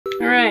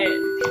Alright.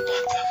 What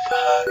the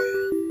fuck?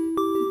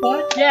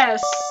 What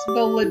Yes.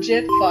 the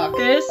legit fuck?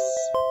 This.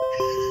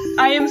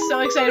 I am so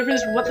excited for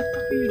this. What the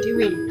fuck are you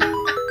doing?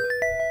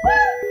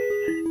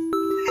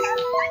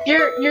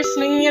 You're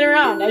slinging it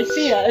around. I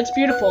see it. It's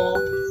beautiful.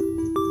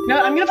 No,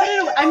 I'm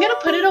gonna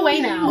put it away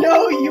now.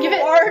 No, you Give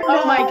it. are Oh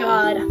not. my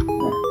god.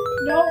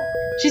 No.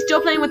 She's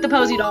still playing with the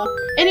Posy doll.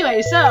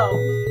 Anyway, so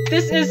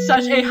this is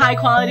such a high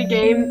quality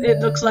game. It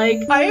looks like.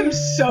 I am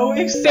so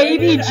excited.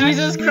 Baby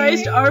Jesus actually.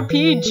 Christ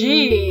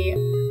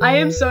RPG. I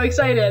am so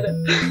excited.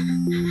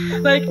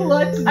 Like,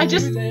 I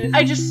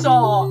just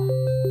saw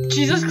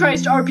Jesus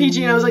Christ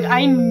RPG and I was like,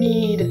 I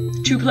need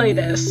to play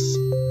this.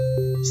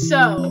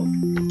 So,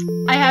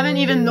 I haven't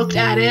even looked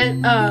at it.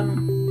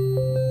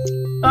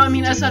 I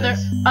mean, that's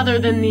other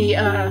than the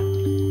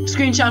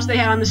screenshots they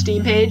had on the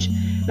Steam page.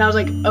 And I was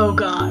like, oh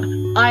god,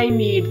 I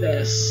need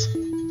this.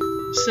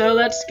 So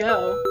let's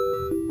go.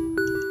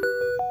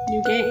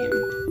 New game.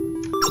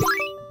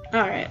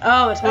 Alright.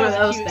 Oh, it's one of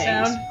those cute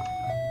things. sound.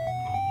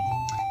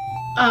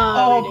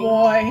 Oh reading.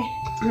 boy.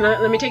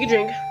 Let me take a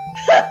drink.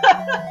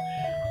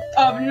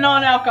 Of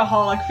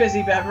non-alcoholic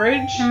fizzy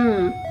beverage.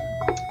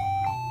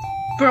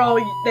 For all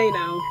they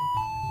know.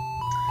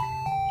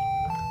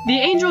 The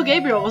angel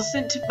Gabriel was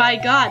sent by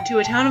God to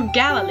a town of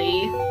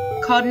Galilee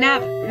called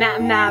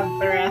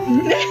Nazareth.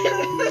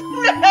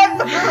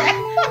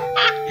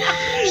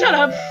 Shut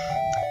up.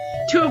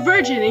 To a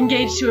virgin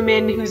engaged to a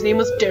man whose name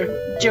was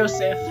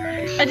Joseph,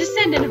 a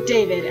descendant of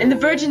David, and the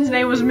virgin's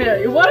name was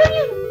Mary. What are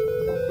you?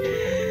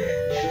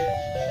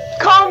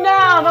 Calm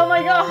down! Oh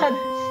my god!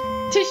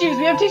 Tissues,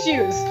 we have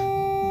tissues!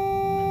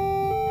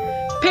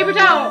 Paper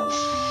towel!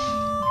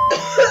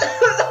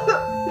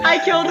 I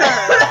killed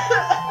her!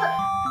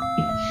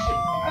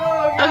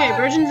 Oh, God. Okay,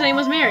 virgin's name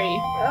was Mary.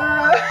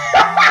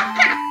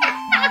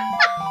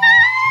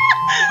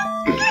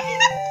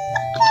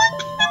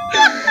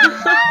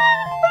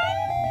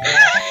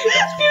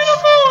 It's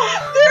beautiful!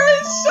 There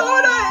is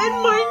soda in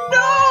my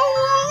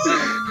nose!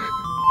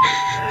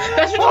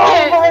 That's what you Oh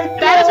get! my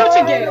That is what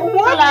you get! God. For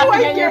What laughing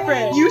do I at your get?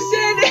 friend. You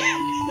said...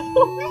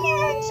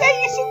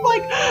 you said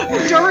like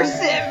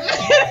Dursive.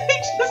 I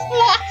just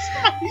lost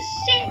my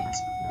shit.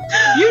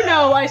 You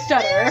know I You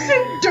stutter.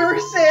 said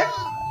Dursive.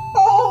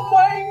 Oh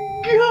my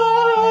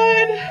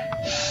god.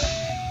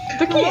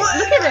 Look at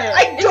it!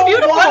 I It's don't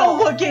beautiful. want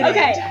to look at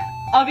Okay, it.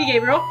 I'll be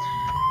Gabriel.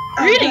 Oh,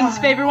 Greetings,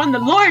 God. favorite one. The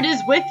Lord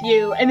is with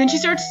you. And then she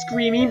starts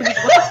screaming because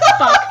what the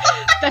fuck?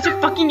 That's a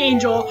fucking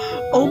angel.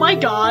 Oh my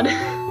god.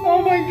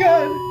 Oh my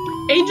god.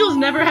 Angels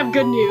never have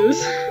good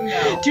news.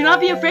 No. Do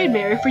not be afraid,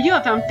 Mary, for you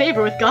have found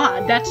favor with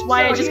God. That's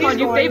why I just called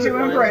you favorite to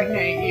one.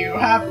 impregnate you.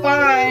 Have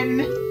fun.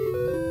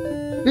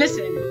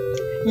 Listen,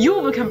 you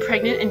will become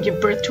pregnant and give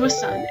birth to a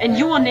son, and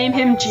you will name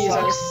him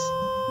Jesus.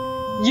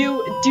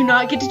 You do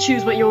not get to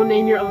choose what you will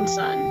name your own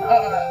son.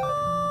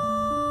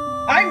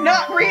 I'm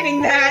not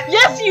reading that.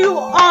 Yes, you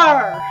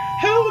are!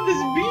 How will this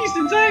be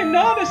since I am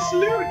not a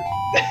sloot?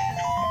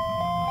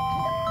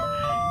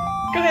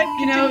 Go ahead.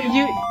 You know,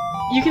 continue.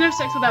 you can have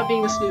sex without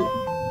being a snoot.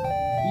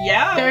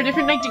 Yeah. There are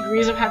different like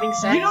degrees of having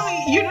sex. You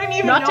don't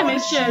even Not know to what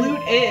mention, a sloot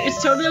is.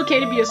 it's totally okay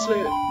to be a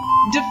sloot.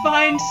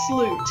 Define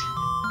sloot.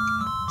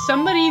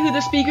 Somebody who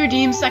the speaker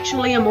deems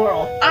sexually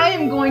immoral. I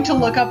am going to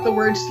look up the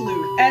word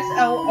sloot.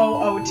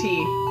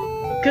 S-L-O-O-T.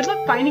 Good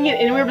luck finding it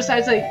anywhere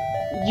besides like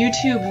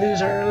YouTube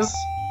losers.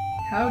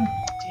 How dare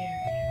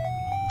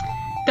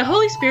you? The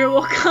Holy Spirit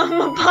will come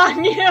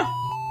upon you.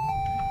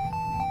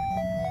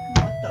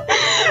 What the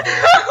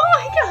Oh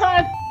my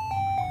god.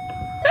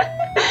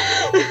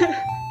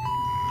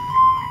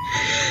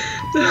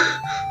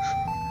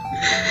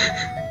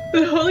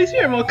 The Holy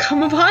Spirit will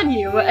come upon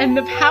you, and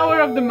the power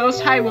of the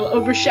Most High will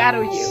overshadow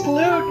you.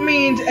 Sloot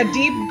means a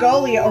deep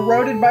gully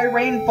eroded by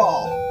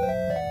rainfall.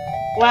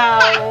 Wow.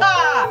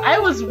 I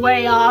was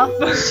way off.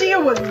 She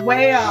was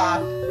way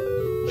off.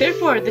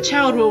 Therefore, the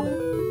child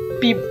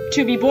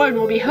to be born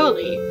will be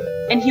holy,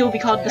 and he will be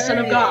called the Son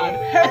of God.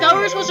 I thought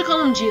we were supposed to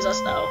call him Jesus,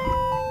 though.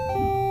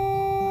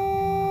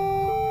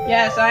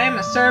 Yes, I am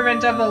a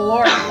servant of the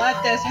Lord.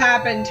 Let this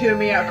happen to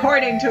me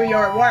according to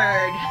your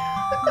word.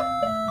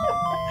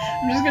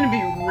 I'm just gonna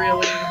be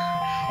really...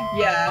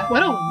 Yeah.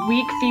 What a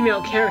weak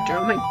female character.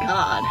 Oh my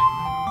god.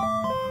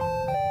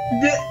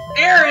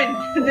 Aaron!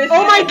 This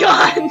Oh my is-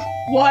 god!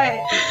 What?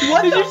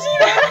 What Did the you see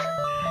that?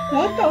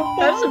 What the fuck?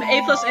 That's some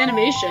A+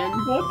 animation.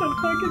 What the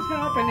fuck is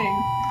happening?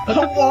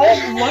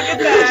 Oh, look at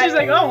that. She's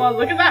like, oh well,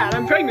 look at that.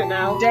 I'm pregnant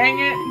now. Dang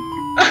it.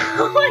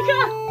 Oh my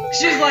god.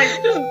 She's like,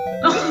 just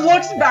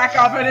looks back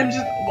up at him,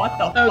 just, what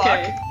the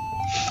Okay.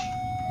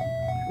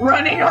 fuck?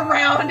 Running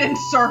around in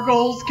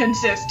circles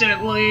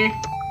consistently.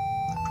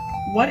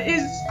 What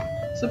is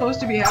supposed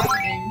to be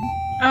happening?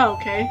 Oh,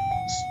 okay.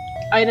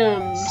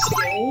 Items.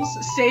 Skills?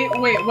 Say,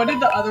 wait, what did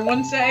the other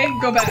one say?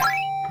 Go back.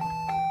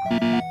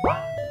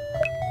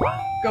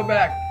 Go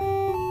back.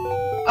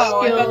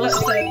 Oh, I thought that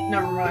Skills. said,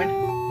 never mind.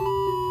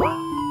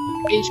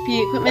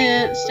 HP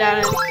equipment,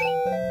 status.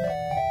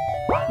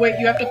 Wait,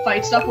 you have to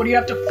fight stuff? What do you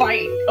have to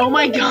fight? Oh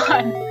my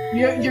god.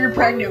 You're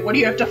pregnant, what do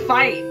you have to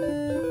fight?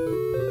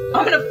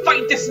 I'm gonna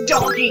fight this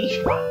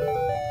donkey!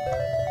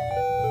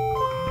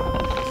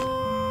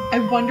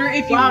 I wonder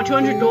if you Wow,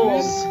 200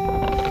 gold.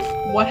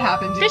 What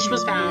happens if Fish you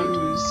was found.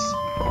 lose?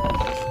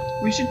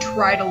 We should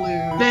try to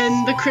lose.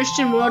 Then the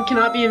Christian world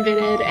cannot be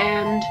invented,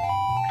 and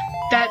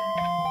that,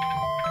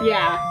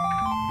 yeah.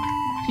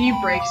 Can you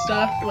break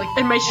stuff? Like,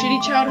 And my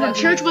shitty childhood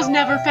church was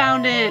never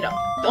founded.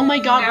 Oh my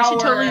god, we should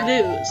totally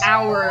lose.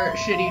 Our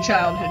shitty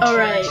childhood Oh, church.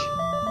 right.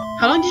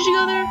 How long did you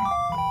go there?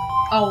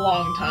 A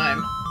long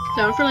time.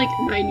 So I went for like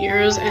 9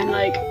 years, and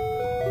like,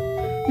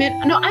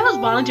 man, no, I was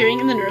volunteering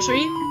in the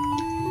nursery,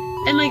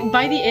 and like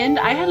by the end,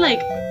 I had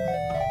like,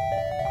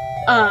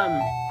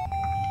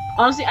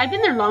 honestly, I'd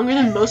been there longer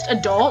than most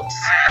adults.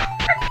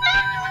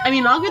 I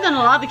mean, longer than a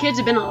lot of the kids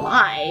have been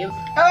alive.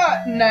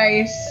 Ah,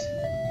 nice.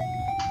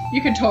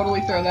 You could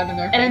totally throw that in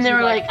their face. And then they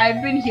were like,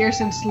 I've been here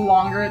since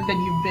longer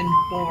than you've been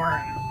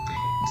born.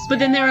 But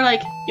then they were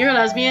like, you're a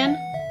lesbian?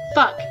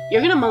 Fuck,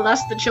 you're gonna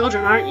molest the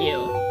children, aren't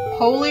you?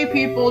 Holy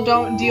people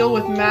don't deal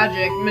with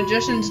magic.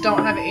 Magicians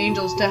don't have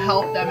angels to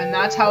help them, and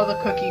that's how the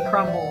cookie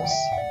crumbles.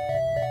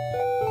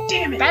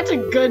 Damn it. That's a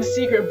good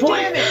secret, boy.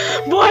 Damn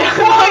it. Boy,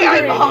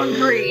 I'm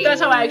hungry.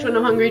 That's how I act when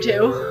I'm hungry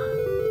too.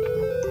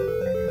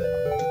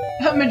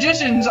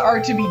 Magicians are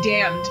to be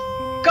damned.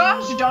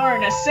 Gosh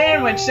darn, a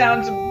sandwich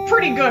sounds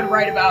pretty good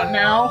right about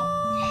now.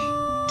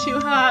 Too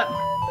hot.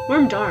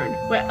 Worm darn.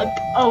 Wait,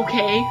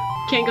 okay.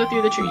 Can't go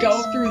through the trees.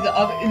 Go through the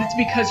other. It's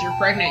because you're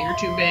pregnant. You're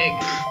too big.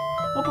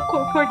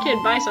 Oh, poor kid,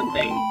 buy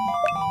something.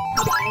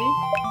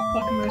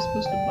 What am I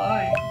supposed to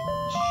buy?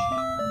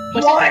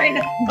 What's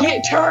Wine!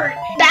 Get turned!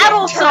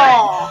 Battle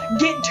saw!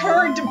 Get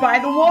turned by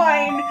the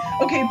wine!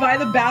 Okay, buy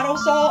the battle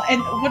saw,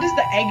 and what does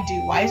the egg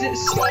do? Why is it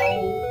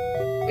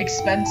so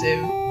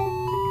expensive?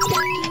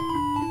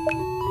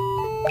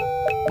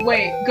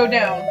 Wait, go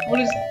down. What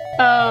is...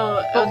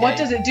 Oh, But okay. what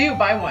does it do?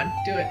 Buy one.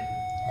 Do it.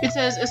 It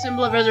says a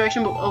symbol of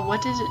resurrection, but oh,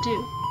 what does it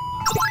do?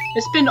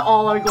 Let's spend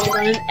all our gold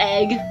on an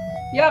egg.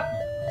 Yep.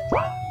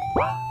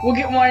 We'll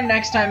get wine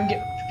next time and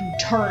get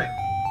turned.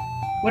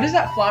 What is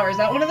that flower? Is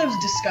that one of those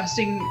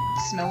disgusting,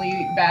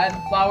 smelly, bad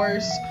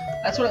flowers?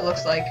 That's what it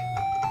looks like.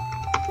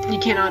 You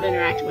cannot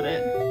interact with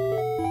it.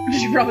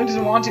 She probably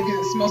doesn't want to because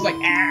it smells like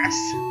ass.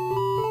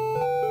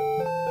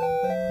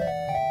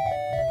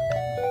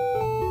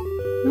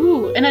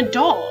 Ooh, an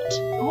adult.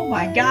 Oh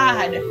my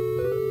god.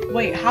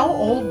 Wait, how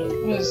old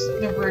was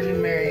the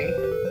Virgin Mary?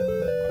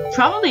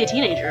 Probably a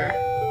teenager.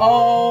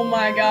 Oh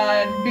my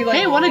god. Be like,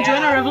 Hey, want to yeah,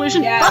 join our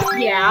revolution? yeah. Fuck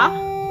yeah.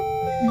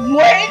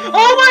 What?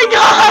 Oh my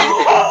god!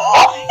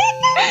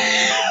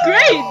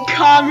 Great,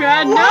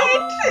 comrade.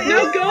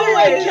 Now go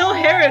and kill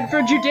Herod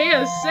for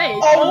Judea's sake.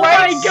 Oh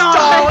my god.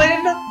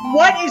 Stalin,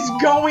 what is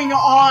going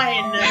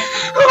on?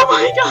 Oh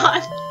my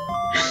god.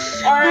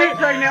 Alright,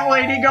 pregnant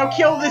lady, go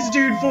kill this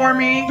dude for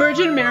me.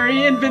 Virgin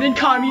Mary invented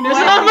communism.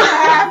 What's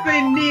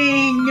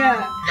happening?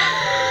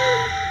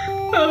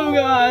 Oh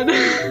god.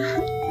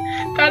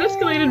 That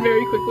escalated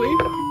very quickly.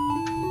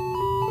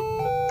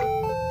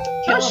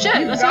 Kill Oh him. shit,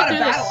 You've let's got go a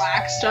through this battle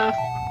axe. stuff.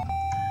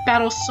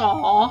 Battle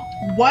saw.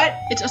 What?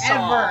 It's a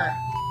saw. Ever.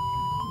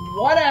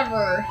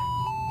 Whatever.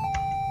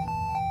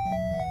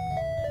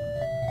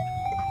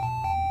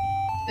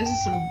 This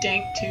is some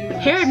dank tunes.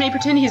 Herod may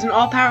pretend he's an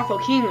all-powerful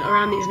king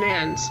around these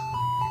mans.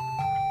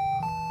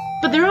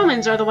 But the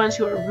Romans are the ones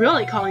who are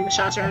really calling the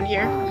shots around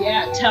here.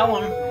 Yeah, tell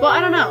him. Well, I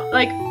don't know.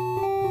 Like,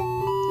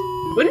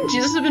 wouldn't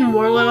Jesus have been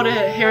more loyal to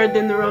Herod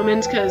than the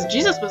Romans? Because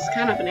Jesus was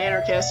kind of an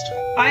anarchist.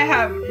 I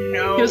have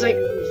no He was like,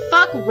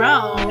 fuck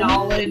Rome.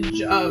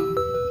 knowledge of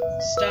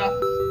stuff.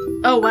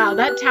 Oh wow,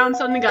 that town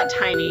suddenly got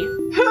tiny.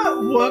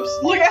 Whoops.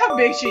 Look at how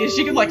big she is.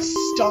 She could, like,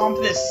 stomp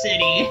this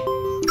city.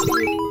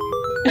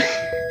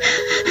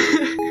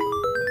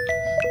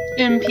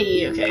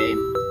 MP, okay.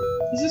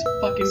 This is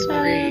fucking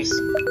great.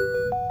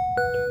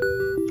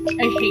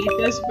 I hate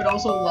this, but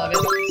also love it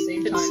at the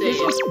same It's time. This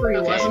safe. was free,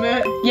 Okay. wasn't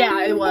it?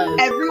 Yeah, it was.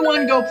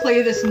 Everyone go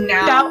play this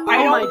now. I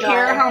oh my don't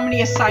care God. how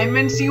many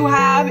assignments you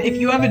have. If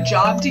you have a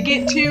job to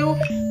get to,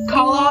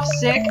 call off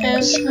sick,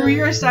 screw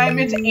your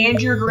assignments and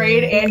your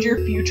grade and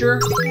your future.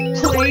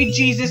 Play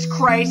Jesus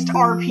Christ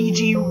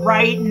RPG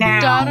right now.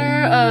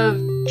 Daughter of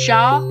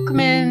Joachim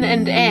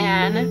and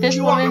Anne. This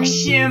woman.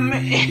 Joachim.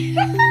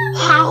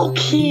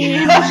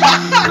 Joaquin.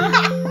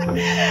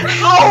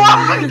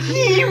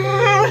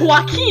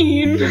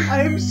 Joaquin.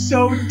 I'm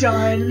so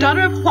done.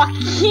 Daughter of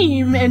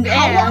Joachim and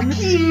Anne.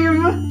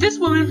 Joachim. This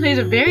woman plays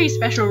a very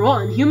special role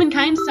in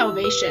humankind's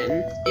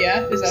salvation.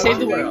 Yeah, is that Save what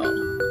the you world.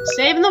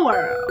 Saving the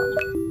world.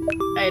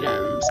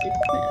 Items.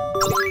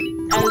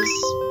 Equipment. As.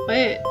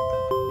 Wait.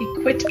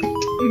 Equipment.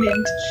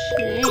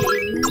 Change.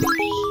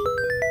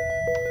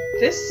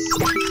 This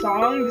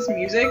song, this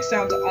music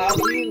sounds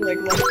oddly like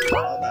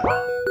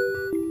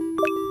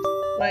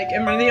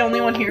am I the only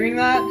one hearing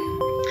that?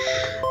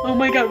 Oh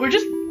my god, we're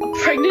just a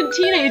pregnant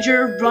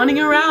teenager running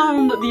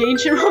around the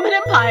ancient Roman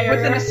Empire.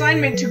 With an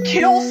assignment to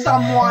kill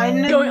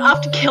someone. Going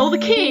off to kill the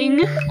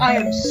king. I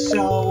am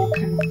so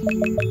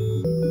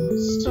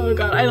confused. Oh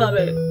god, I love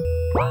it.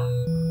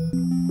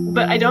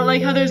 But I don't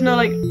like how there's no,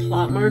 like,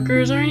 plot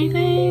markers or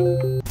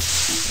anything.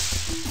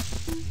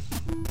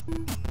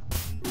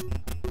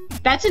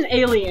 That's an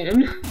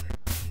alien.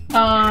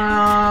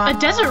 A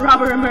desert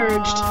robber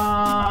emerged.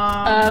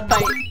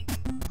 Fight.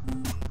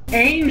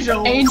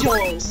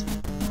 Angels.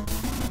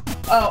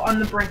 Oh, on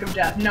the brink of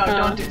death. No,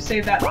 don't do.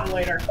 Save that for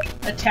later.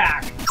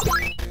 Attack.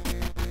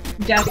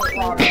 Desert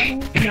robber.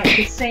 No,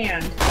 the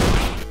sand.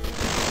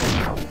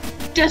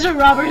 Desert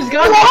robbers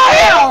go to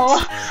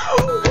hell!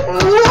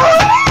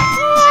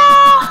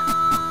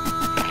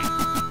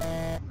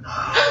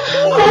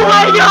 Oh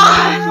my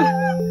god!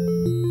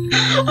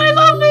 I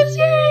love this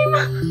game!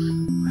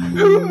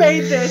 Who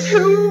made this?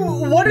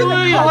 What are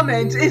the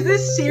comments? Is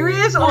this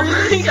serious or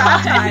is this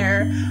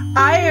satire?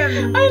 I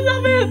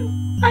love it!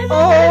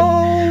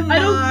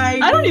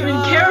 I don't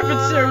even care if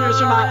it's serious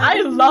or not.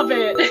 I love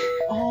it.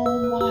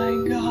 Oh my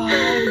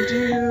god,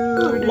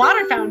 dude.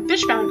 Water found,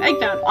 fish found, egg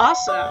found.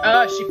 Awesome.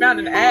 Oh, she found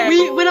an egg.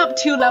 We went up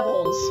 2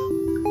 levels.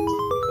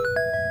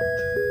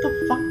 The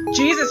fuck?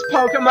 Jesus,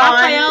 Pokemon.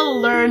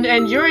 Raphael learned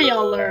and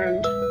Uriel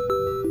learned.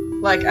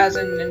 Like as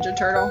in Ninja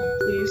Turtle,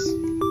 please.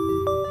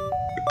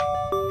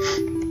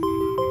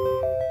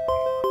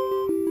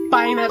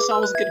 Buying that saw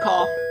was a good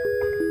call.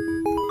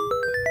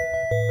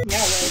 Yeah,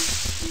 right.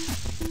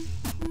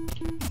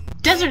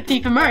 Desert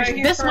thief emerged.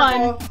 Right,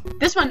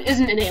 this one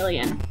isn't an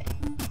alien.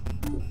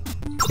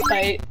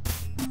 Fight.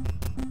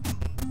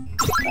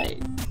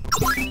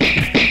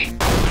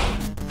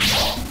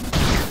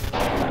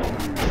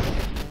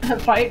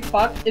 Fight?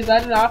 Fuck? Is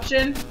that an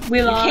option?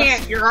 We lost. You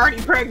can't. You're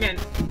already pregnant.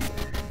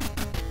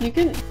 You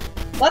can.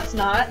 Let's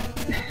not.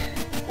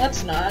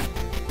 Let's not.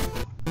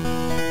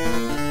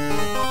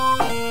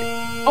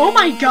 Oh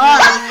my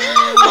god!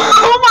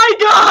 Oh my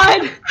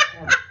god!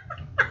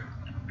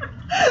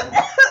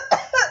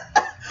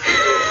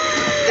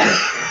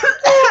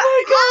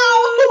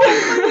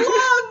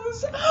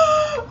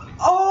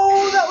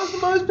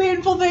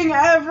 Thing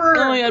ever.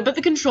 Oh my god, but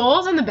the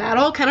controls and the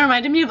battle kind of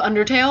reminded me of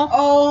Undertale.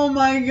 Oh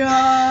my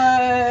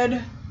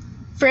god.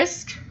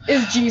 Frisk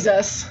is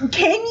Jesus.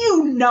 Can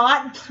you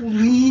not,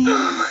 please?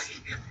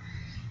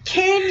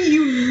 Can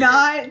you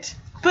not?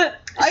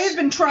 But I have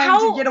been trying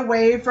to get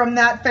away from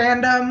that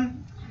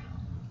fandom.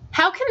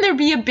 How can there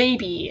be a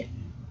baby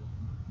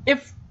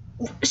if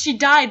she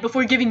died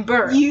before giving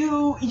birth?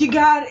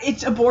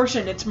 It's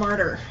abortion, it's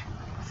murder.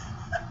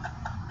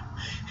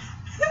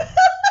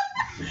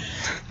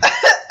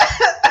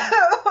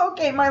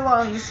 Okay, my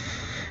lungs.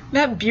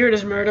 That beard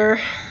is murder.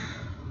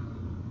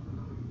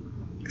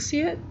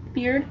 See it?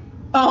 Beard?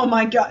 Oh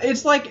my god,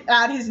 it's like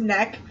at his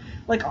neck,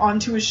 like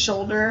onto his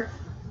shoulder.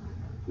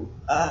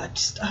 Oh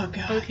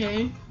god.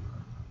 Okay.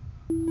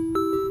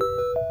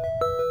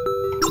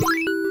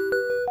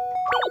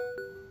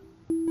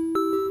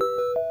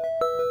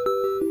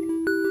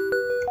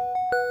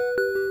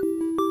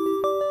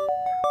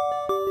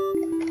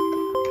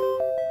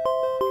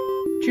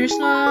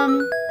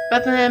 Jerusalem,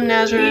 Bethlehem,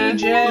 Nazareth,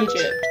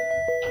 Egypt.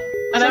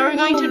 I thought we were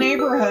going to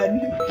neighborhood.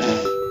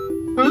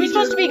 Were we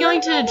supposed to be going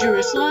to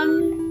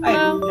Jerusalem? I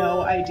have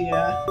no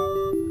idea.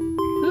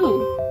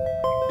 Ooh.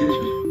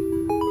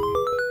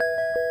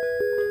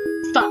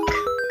 Fuck.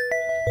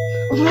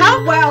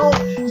 How well,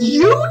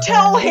 you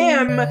tell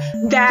him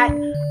that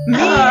me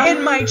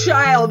and my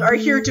child are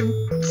here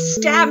to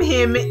stab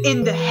him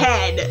in the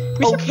head.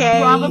 We should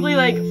probably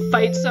like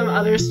fight some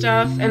other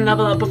stuff and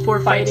level up before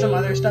fighting some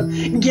other stuff.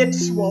 Get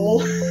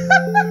swole.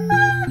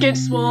 Get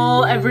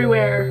swole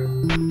everywhere.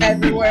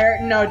 Everywhere?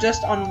 No,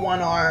 just on one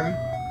arm.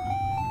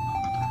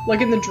 Like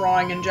in the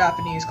drawing in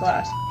Japanese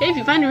class. Hey, if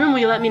you find a room, will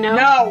you let me know?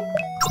 No!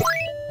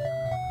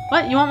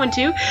 What? You want one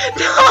too?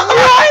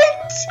 What?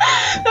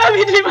 That'd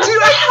be too much.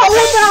 Dude, how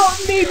about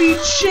maybe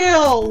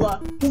chill?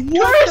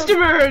 Tourist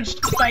emerged!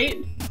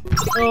 Fight.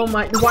 Oh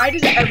my, why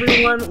does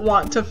everyone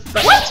want to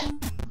fight? What?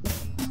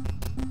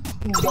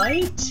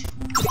 What?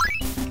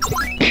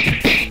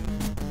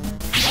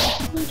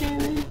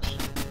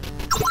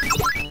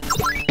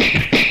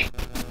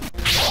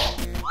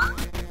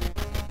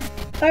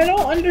 I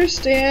don't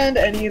understand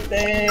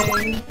anything.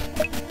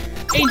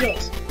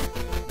 Angels.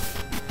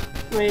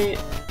 Wait.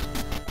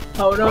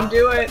 Oh, don't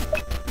do it.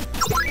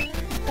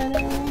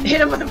 Hit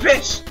him with a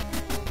fish.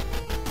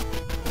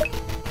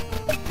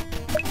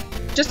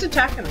 Just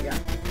attack him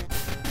again.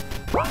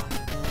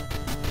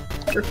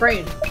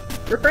 Refrain.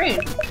 Refrain.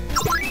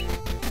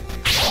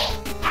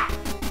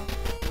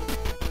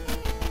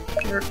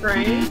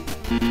 Refrain.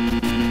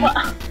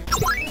 What?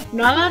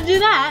 Not allowed to do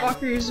that. What the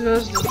fuck are you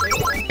supposed to do?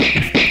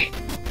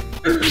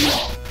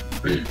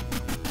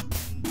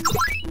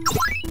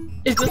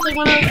 Is this like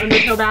one of those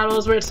Undertale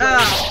battles where it's like...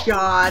 Oh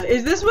god,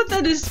 is this what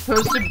that is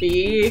supposed to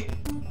be?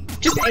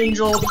 Just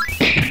angel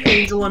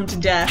him to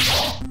death.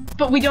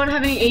 But we don't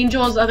have any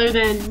angels other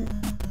than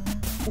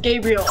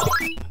Gabriel.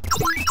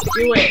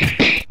 Do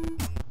it.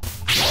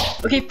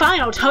 Okay,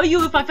 fine, I'll tell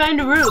you if I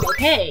find a room,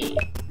 okay?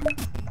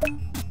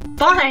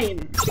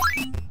 Fine!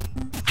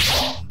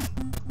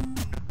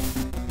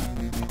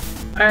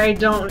 I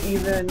don't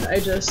even, I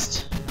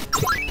just...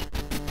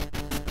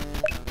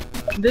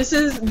 This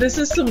is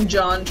some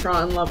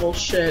JonTron level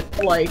shit,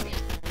 like...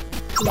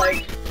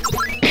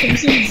 Have you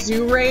seen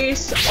Zoo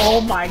Race? Oh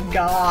my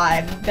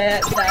god,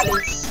 that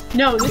is.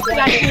 No, this is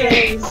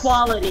actually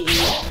quality.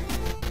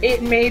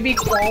 It may be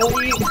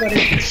quality, but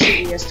it's the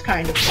shittiest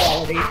kind of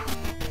quality.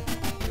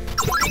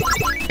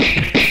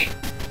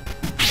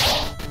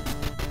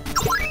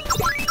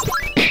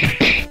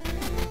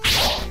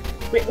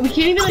 Wait, we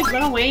can't even like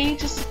run away.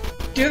 Just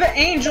do the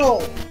angel.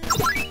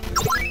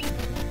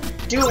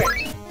 Do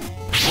it.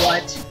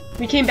 What?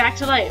 We came back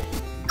to life.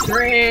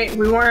 Great,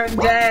 we weren't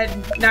dead.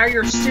 Now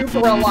you're super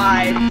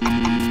alive.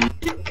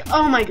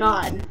 Oh my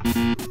god.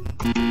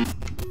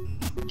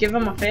 Give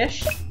him a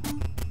fish.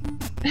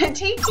 Take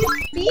his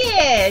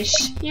fish.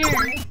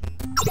 Here.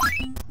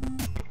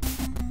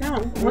 No,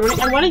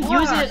 I want to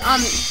use it on.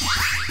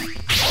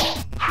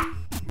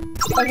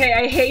 Okay,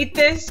 I hate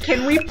this.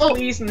 Can we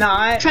please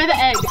not? Try the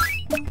egg.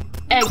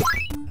 Egg.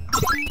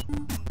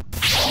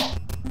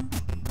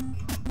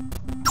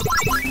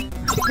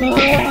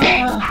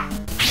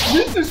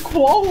 This is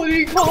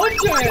quality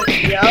content!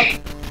 Yep.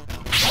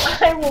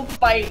 I will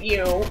fight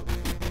you.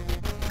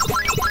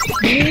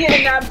 Me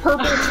and that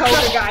purple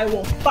toga guy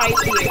will fight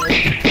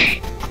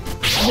you.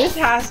 This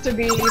has to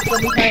be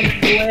some kind of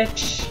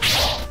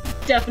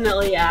glitch.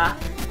 Definitely, yeah.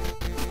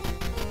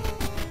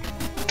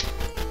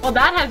 Well,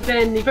 that has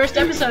been the first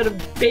episode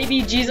of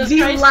Baby Jesus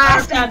Christ. The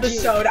last RPG.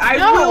 episode. I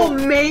will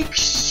make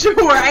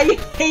sure. I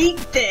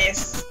hate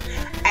this.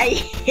 I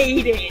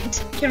hate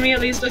it. Can we at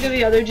least look at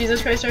the other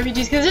Jesus Christ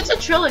RPGs? Because it's a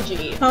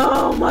trilogy.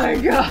 Oh my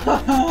god.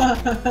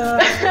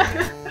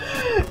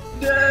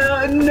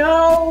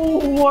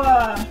 No.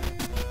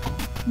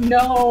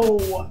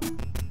 No.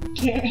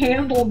 Can't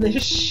handle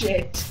this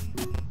shit.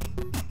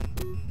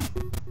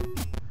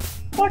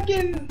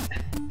 Fucking.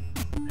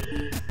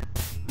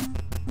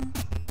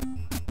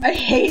 I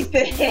hate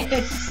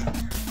this.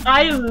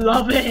 I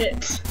love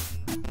it.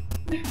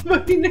 I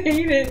fucking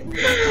hate it.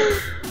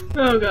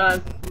 Oh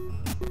god.